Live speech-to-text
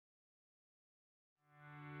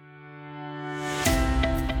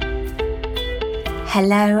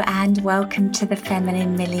Hello and welcome to the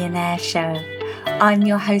Feminine Millionaire Show. I'm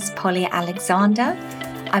your host, Polly Alexander.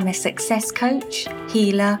 I'm a success coach,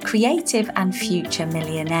 healer, creative and future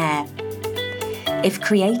millionaire. If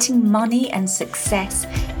creating money and success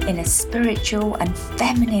in a spiritual and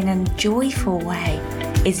feminine and joyful way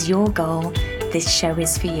is your goal, this show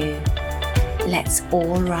is for you. Let's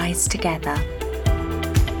all rise together.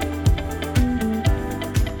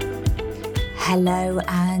 Hello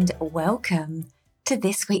and welcome to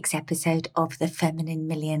this week's episode of the Feminine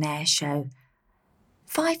Millionaire Show.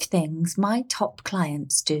 5 things my top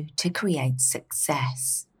clients do to create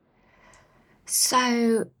success.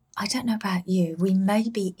 So, I don't know about you, we may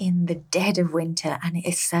be in the dead of winter and it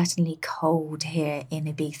is certainly cold here in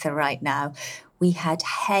Ibiza right now. We had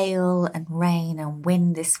hail and rain and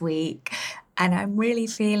wind this week and I'm really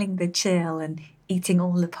feeling the chill and eating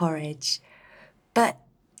all the porridge. But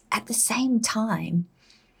at the same time,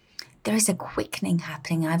 there is a quickening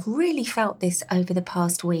happening. I've really felt this over the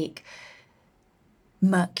past week.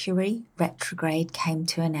 Mercury retrograde came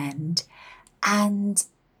to an end and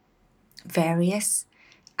various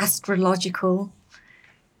astrological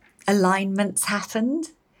alignments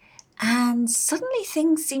happened and suddenly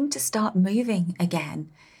things seem to start moving again.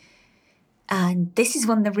 And this is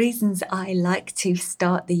one of the reasons I like to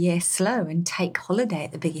start the year slow and take holiday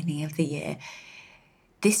at the beginning of the year.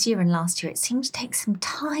 This year and last year, it seemed to take some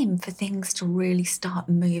time for things to really start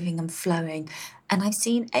moving and flowing. And I've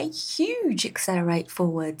seen a huge accelerate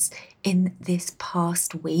forwards in this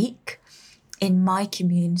past week in my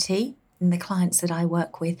community, in the clients that I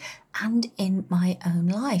work with, and in my own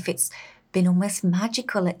life. It's been almost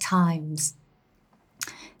magical at times.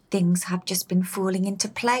 Things have just been falling into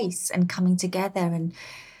place and coming together, and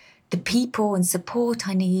the people and support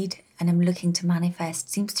I need and I'm looking to manifest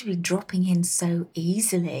seems to be dropping in so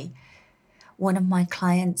easily. One of my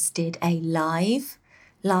clients did a live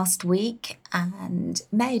last week and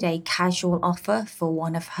made a casual offer for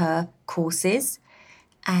one of her courses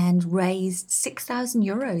and raised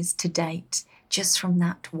 €6,000 to date just from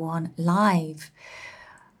that one live.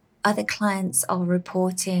 Other clients are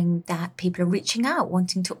reporting that people are reaching out,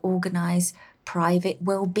 wanting to organise private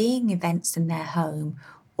well-being events in their home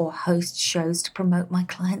or host shows to promote my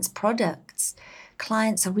clients' products.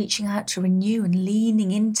 Clients are reaching out to renew and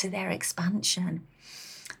leaning into their expansion.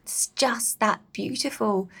 It's just that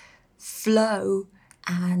beautiful flow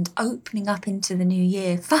and opening up into the new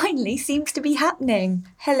year finally seems to be happening.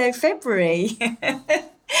 Hello, February.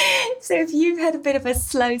 So if you've had a bit of a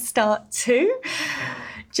slow start too,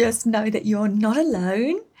 just know that you're not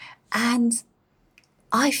alone. And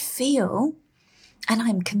I feel and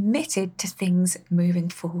I'm committed to things moving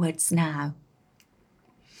forwards now.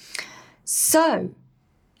 So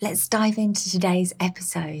let's dive into today's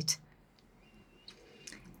episode.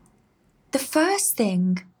 The first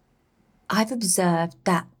thing I've observed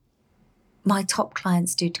that my top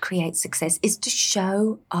clients do to create success is to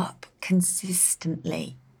show up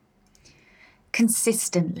consistently.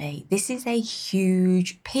 Consistently. This is a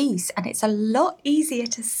huge piece and it's a lot easier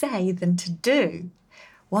to say than to do.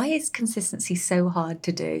 Why is consistency so hard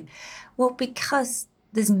to do? Well, because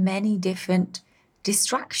there's many different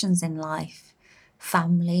distractions in life.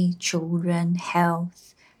 Family, children,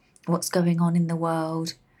 health, what's going on in the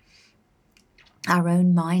world, our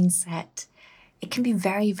own mindset. It can be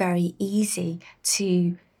very, very easy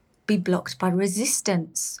to be blocked by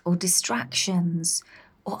resistance or distractions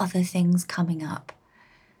or other things coming up.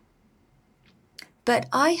 But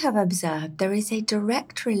I have observed there is a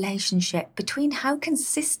direct relationship between how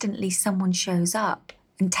consistently someone shows up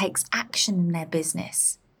and takes action in their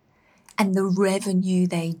business and the revenue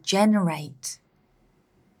they generate.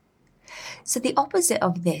 So the opposite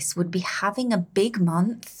of this would be having a big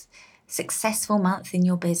month, successful month in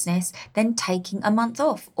your business, then taking a month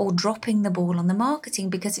off or dropping the ball on the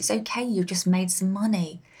marketing because it's okay, you've just made some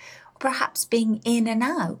money. Or perhaps being in and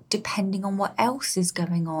out depending on what else is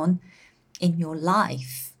going on in your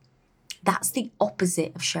life. That's the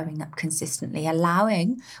opposite of showing up consistently,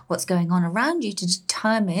 allowing what's going on around you to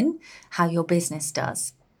determine how your business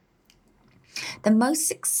does. The most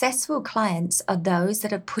successful clients are those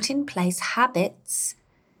that have put in place habits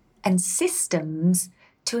and systems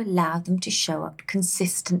to allow them to show up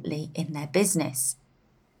consistently in their business.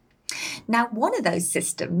 Now, one of those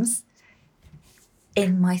systems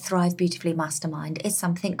in my Thrive Beautifully Mastermind is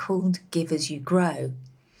something called Give As You Grow.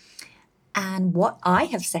 And what I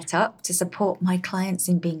have set up to support my clients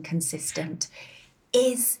in being consistent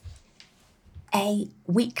is a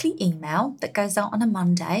weekly email that goes out on a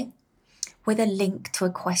Monday with a link to a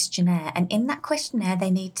questionnaire. And in that questionnaire, they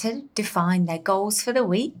need to define their goals for the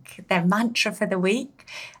week, their mantra for the week,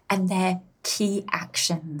 and their key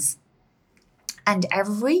actions. And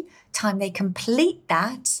every time they complete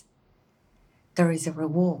that, there is a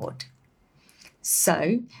reward.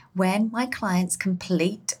 So when my clients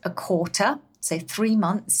complete a quarter, so 3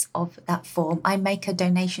 months of that form, I make a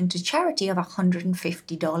donation to charity of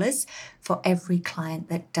 $150 for every client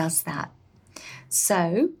that does that.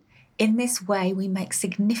 So in this way, we make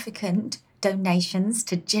significant donations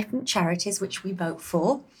to different charities which we vote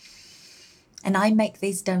for. And I make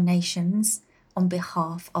these donations on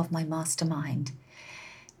behalf of my mastermind.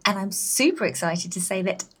 And I'm super excited to say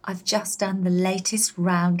that I've just done the latest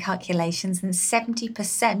round calculations, and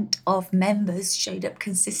 70% of members showed up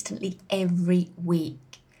consistently every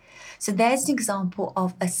week. So there's an example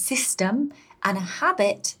of a system and a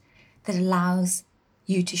habit that allows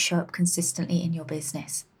you to show up consistently in your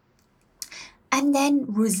business. And then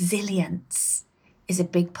resilience is a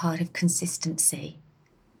big part of consistency.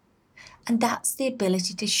 And that's the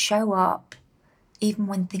ability to show up even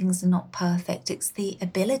when things are not perfect. It's the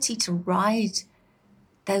ability to ride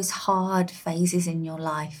those hard phases in your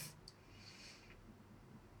life.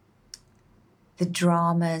 The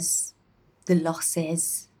dramas, the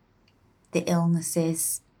losses, the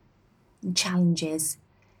illnesses, the challenges,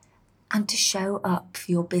 and to show up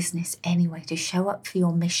for your business anyway, to show up for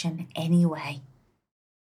your mission anyway.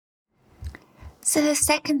 So the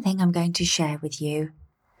second thing I'm going to share with you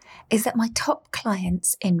is that my top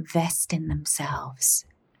clients invest in themselves.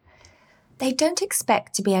 They don't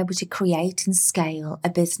expect to be able to create and scale a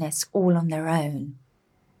business all on their own.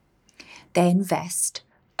 They invest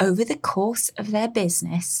over the course of their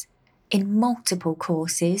business in multiple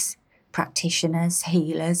courses, practitioners,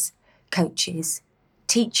 healers, coaches,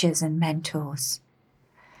 teachers, and mentors.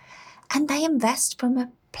 And they invest from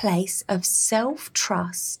a place of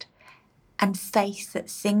self-trust and faith that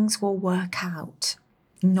things will work out,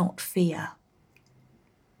 not fear.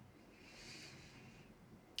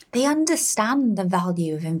 They understand the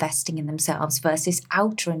value of investing in themselves versus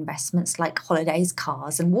outer investments like holidays,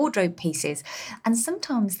 cars, and wardrobe pieces. And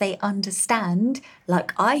sometimes they understand,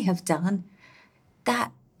 like I have done,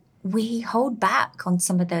 that we hold back on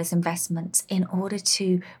some of those investments in order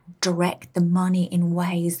to direct the money in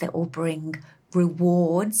ways that will bring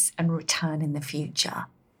rewards and return in the future.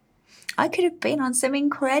 I could have been on some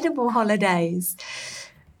incredible holidays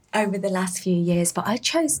over the last few years, but I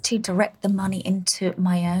chose to direct the money into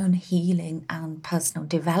my own healing and personal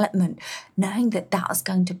development, knowing that that was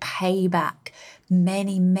going to pay back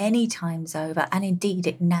many, many times over. And indeed,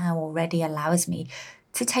 it now already allows me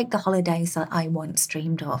to take the holidays that I once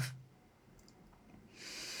dreamed of.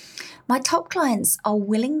 My top clients are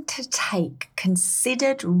willing to take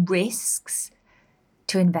considered risks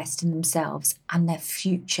to invest in themselves and their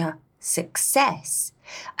future success.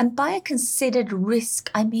 And by a considered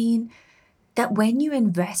risk, I mean that when you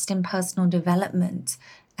invest in personal development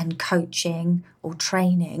and coaching or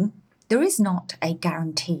training, there is not a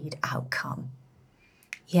guaranteed outcome.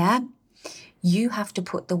 Yeah, you have to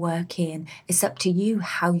put the work in. It's up to you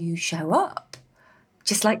how you show up.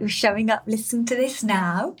 Just like you're showing up, listen to this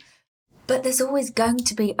now. But there's always going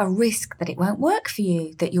to be a risk that it won't work for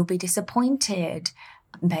you, that you'll be disappointed,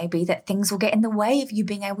 maybe that things will get in the way of you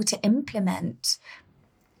being able to implement.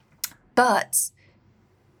 But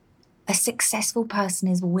a successful person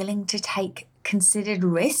is willing to take considered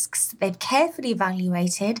risks they've carefully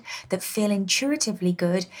evaluated, that feel intuitively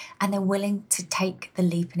good, and they're willing to take the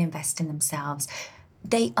leap and invest in themselves.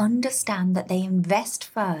 They understand that they invest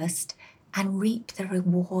first and reap the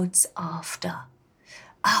rewards after.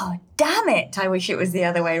 Oh, damn it, I wish it was the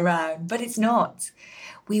other way around, but it's not.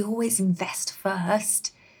 We always invest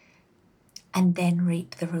first and then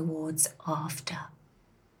reap the rewards after.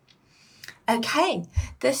 Okay,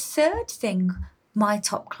 the third thing my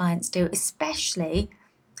top clients do, especially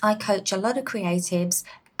I coach a lot of creatives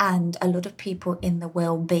and a lot of people in the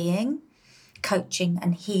well-being, coaching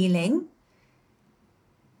and healing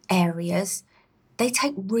areas, they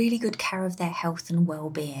take really good care of their health and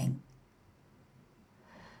well-being.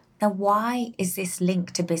 Now, why is this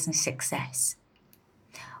linked to business success?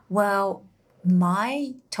 Well,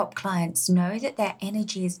 my top clients know that their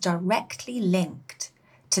energy is directly linked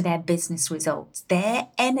to their business results. Their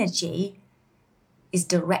energy is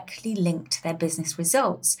directly linked to their business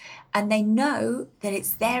results. And they know that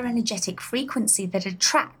it's their energetic frequency that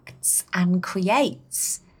attracts and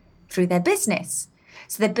creates through their business.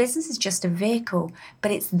 So their business is just a vehicle,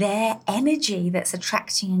 but it's their energy that's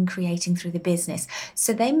attracting and creating through the business.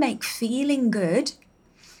 So they make feeling good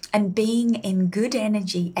and being in good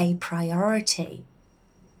energy a priority.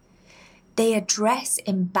 They address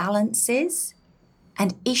imbalances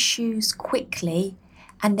and issues quickly,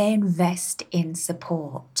 and they invest in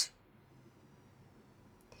support.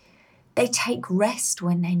 They take rest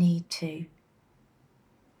when they need to.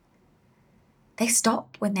 They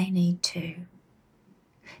stop when they need to.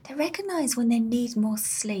 They recognize when they need more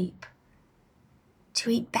sleep, to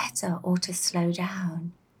eat better or to slow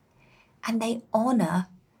down. And they honor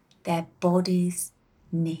their body's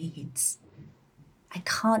needs. I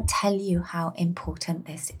can't tell you how important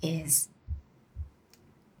this is.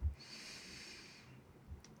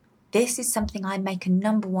 This is something I make a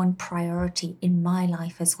number one priority in my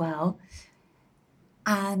life as well.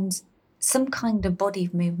 And some kind of body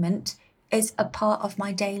movement is a part of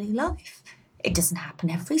my daily life. It doesn't happen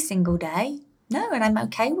every single day. No, and I'm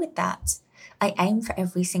okay with that. I aim for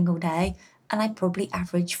every single day, and I probably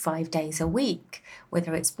average 5 days a week,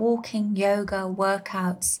 whether it's walking, yoga,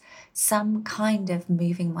 workouts, some kind of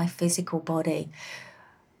moving my physical body.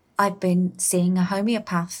 I've been seeing a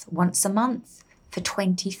homeopath once a month for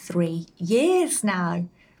 23 years now.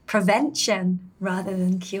 Prevention rather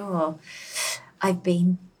than cure. I've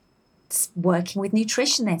been working with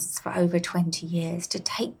nutritionists for over 20 years to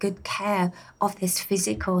take good care of this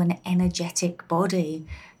physical and energetic body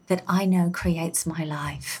that I know creates my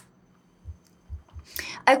life.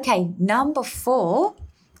 Okay, number 4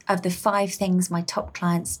 of the 5 things my top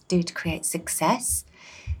clients do to create success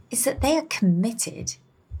is that they are committed.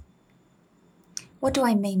 What do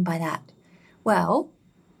I mean by that? Well,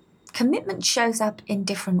 commitment shows up in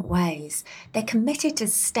different ways. They're committed to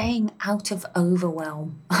staying out of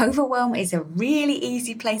overwhelm. Overwhelm is a really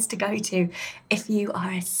easy place to go to if you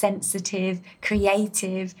are a sensitive,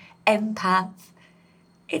 creative, empath.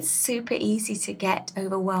 It's super easy to get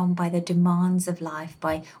overwhelmed by the demands of life,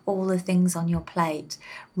 by all the things on your plate.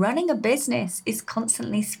 Running a business is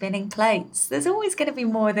constantly spinning plates. There's always going to be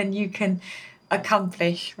more than you can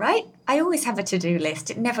accomplish, right? I always have a to-do list.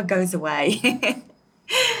 It never goes away.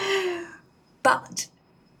 But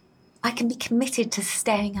I can be committed to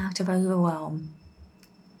staying out of overwhelm.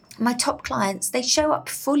 My top clients, they show up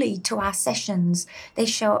fully to our sessions. They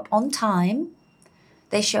show up on time.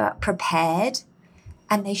 They show up prepared.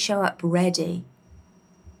 And they show up ready.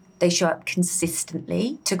 They show up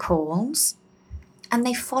consistently to calls. And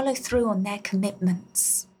they follow through on their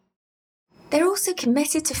commitments. They're also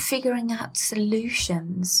committed to figuring out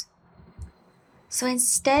solutions. So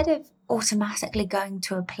instead of automatically going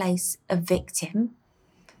to a place of victim,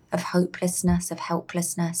 of hopelessness, of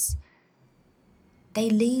helplessness, they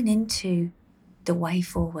lean into the way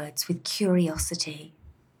forwards with curiosity.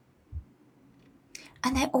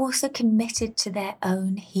 And they're also committed to their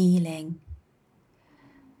own healing.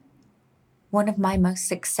 One of my most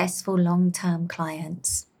successful long-term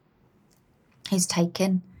clients, who's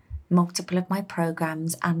taken multiple of my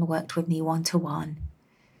programs and worked with me one-to-one,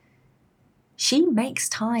 she makes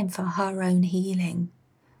time for her own healing.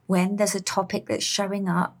 When there's a topic that's showing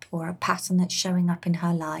up or a pattern that's showing up in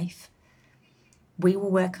her life, we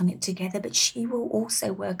will work on it together, but she will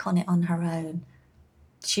also work on it on her own.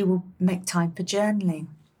 She will make time for journaling,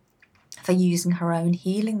 for using her own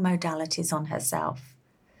healing modalities on herself,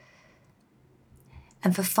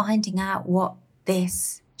 and for finding out what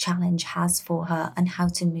this challenge has for her and how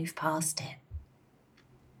to move past it.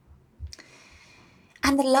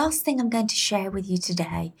 And the last thing I'm going to share with you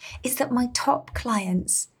today is that my top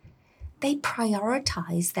clients, they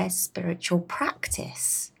prioritize their spiritual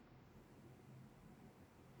practice.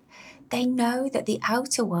 They know that the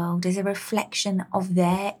outer world is a reflection of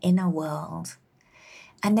their inner world,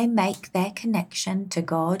 and they make their connection to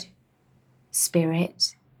God,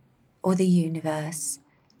 spirit, or the universe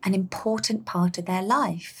an important part of their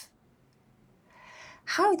life.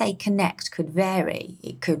 How they connect could vary.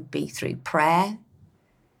 It could be through prayer,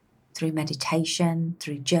 through meditation,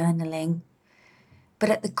 through journaling. But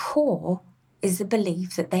at the core is the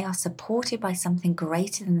belief that they are supported by something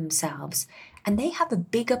greater than themselves, and they have a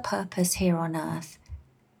bigger purpose here on earth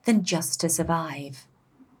than just to survive.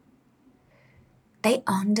 They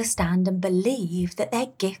understand and believe that their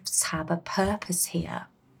gifts have a purpose here,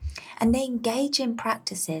 and they engage in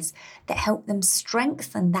practices that help them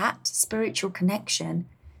strengthen that spiritual connection,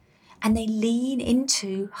 and they lean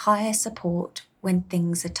into higher support when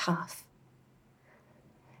things are tough.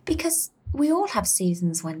 Because we all have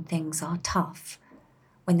seasons when things are tough,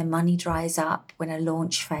 when the money dries up, when a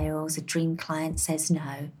launch fails, a dream client says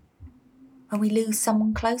no, when we lose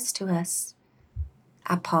someone close to us,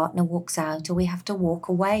 our partner walks out, or we have to walk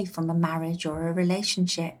away from a marriage or a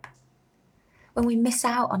relationship, when we miss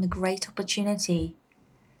out on a great opportunity,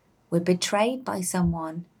 we're betrayed by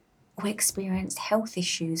someone, or we experience health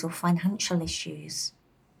issues or financial issues.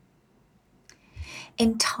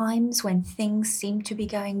 In times when things seem to be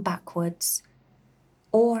going backwards,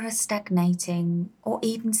 or are stagnating, or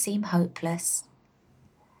even seem hopeless,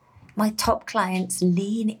 My top clients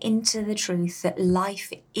lean into the truth that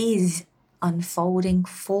life is unfolding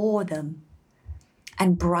for them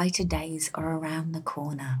and brighter days are around the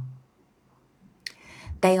corner.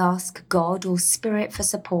 They ask God or Spirit for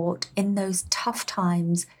support in those tough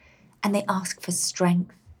times, and they ask for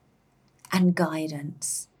strength and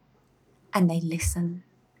guidance, and they listen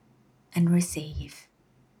and receive.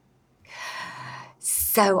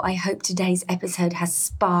 So I hope today's episode has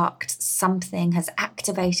sparked something, has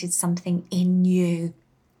activated something in you.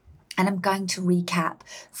 And I'm going to recap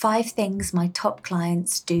 5 things my top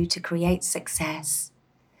clients do to create success.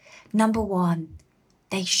 Number 1,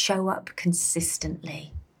 they show up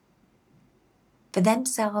consistently for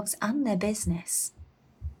themselves and their business.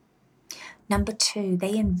 Number 2,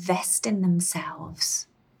 they invest in themselves.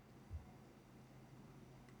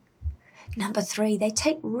 Number 3, they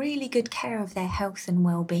take really good care of their health and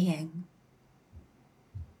well-being.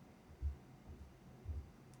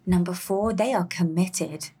 Number 4, they are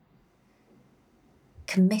committed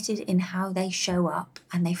in how they show up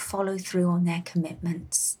and they follow through on their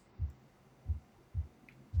commitments.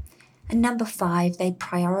 And number 5, they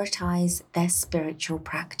prioritize their spiritual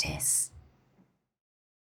practice.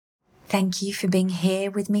 Thank you for being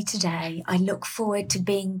here with me today. I look forward to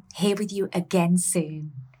being here with you again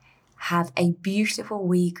soon. Have a beautiful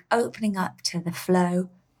week opening up to the flow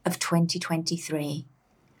of 2023.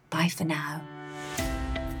 Bye for now.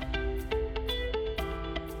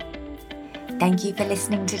 Thank you for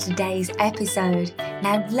listening to today's episode.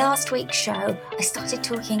 Now, last week's show, I started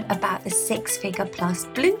talking about the 6-Figure Plus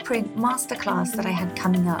Blueprint Masterclass that I had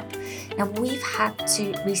coming up. Now, we've had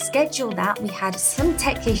to reschedule that. We had some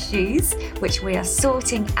tech issues, which we are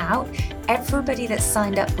sorting out. Everybody that's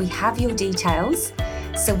signed up, we have your details.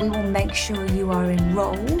 So we will make sure you are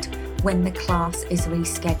enrolled when the class is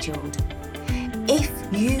rescheduled. If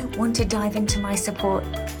you want to dive into my support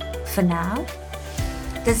for now,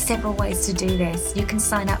 there's several ways to do this. You can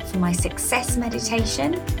sign up for my success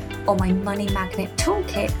meditation or my money magnet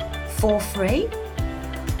toolkit for free,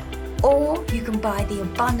 or you can buy the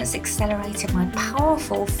Abundance Accelerator, my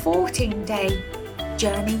powerful 14-day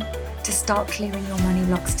journey to start clearing your money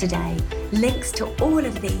blocks today. Links to all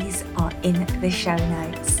of these are in the show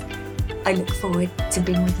notes. I look forward to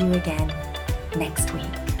being with you again next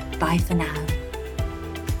week. Bye for now.